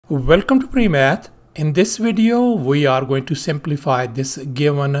Welcome to PreMath. In this video, we are going to simplify this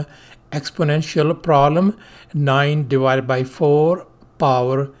given exponential problem 9 divided by 4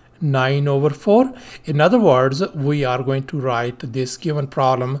 power 9 over 4. In other words, we are going to write this given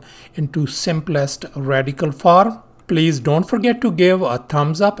problem into simplest radical form. Please don't forget to give a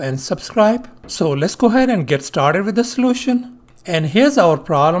thumbs up and subscribe. So let's go ahead and get started with the solution. And here's our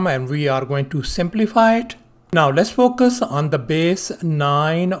problem, and we are going to simplify it. Now let's focus on the base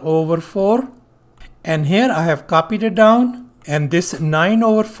 9 over 4, and here I have copied it down, and this 9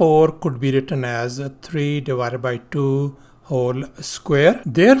 over 4 could be written as 3 divided by 2 whole square.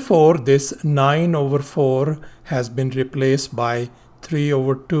 Therefore this 9 over 4 has been replaced by 3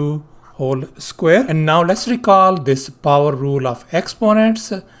 over 2 whole square. And now let's recall this power rule of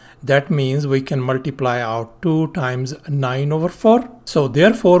exponents. That means we can multiply out 2 times 9 over 4. So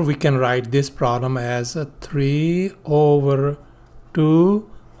therefore we can write this problem as 3 over 2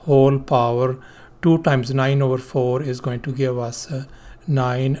 whole power 2 times 9 over 4 is going to give us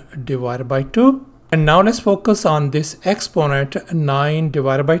 9 divided by 2. And now let's focus on this exponent 9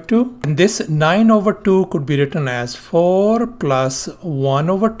 divided by 2. And this 9 over 2 could be written as 4 plus 1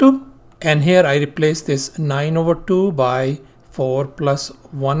 over 2. And here I replace this 9 over 2 by 4 plus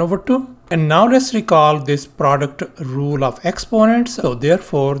 1 over 2. And now let's recall this product rule of exponents. So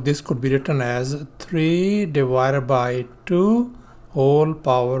therefore this could be written as 3 divided by 2 whole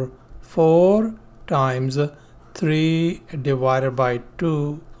power 4 times 3 divided by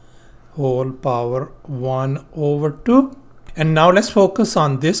 2 whole power 1 over 2. And now let's focus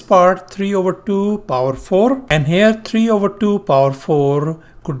on this part, 3 over 2 power 4. And here 3 over 2 power 4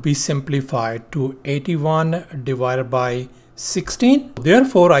 could be simplified to 81 divided by 16.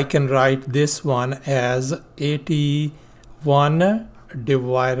 Therefore I can write this one as 81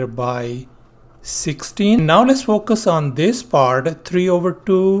 divided by 16. Now let's focus on this part, 3 over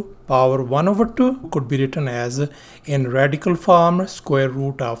 2 power 1 over 2 could be written as in radical form square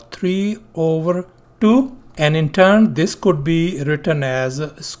root of 3 over 2. And in turn this could be written as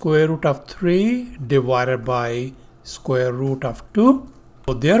square root of 3 divided by square root of 2.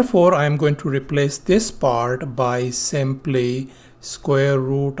 So therefore I am going to replace this part by simply square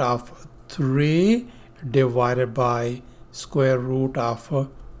root of 3 divided by square root of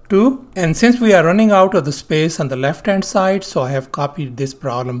 2. And since we are running out of the space on the left hand side, so I have copied this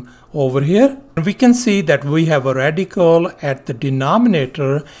problem over here. And we can see that we have a radical at the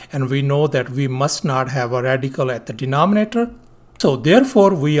denominator, and we know that we must not have a radical at the denominator. So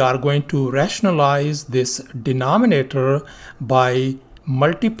therefore we are going to rationalize this denominator by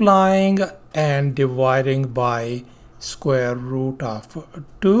multiplying and dividing by square root of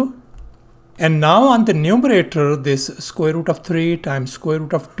 2. And now on the numerator, this square root of 3 times square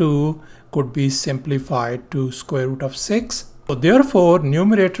root of 2 could be simplified to square root of 6. So therefore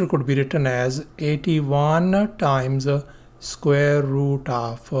numerator could be written as 81 times square root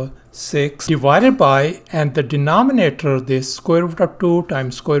of 6 divided by, and the denominator, this square root of 2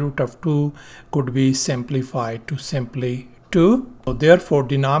 times square root of 2 could be simplified to simply 2. So therefore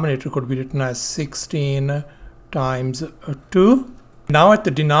denominator could be written as 16 times 2. Now at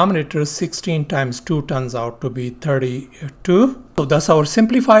the denominator, 16 times 2 turns out to be 32. So thus our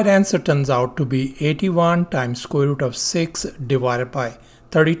simplified answer turns out to be 81 times square root of 6 divided by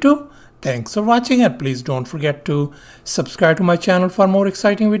 32. Thanks for watching, and please don't forget to subscribe to my channel for more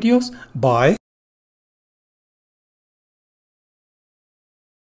exciting videos. Bye.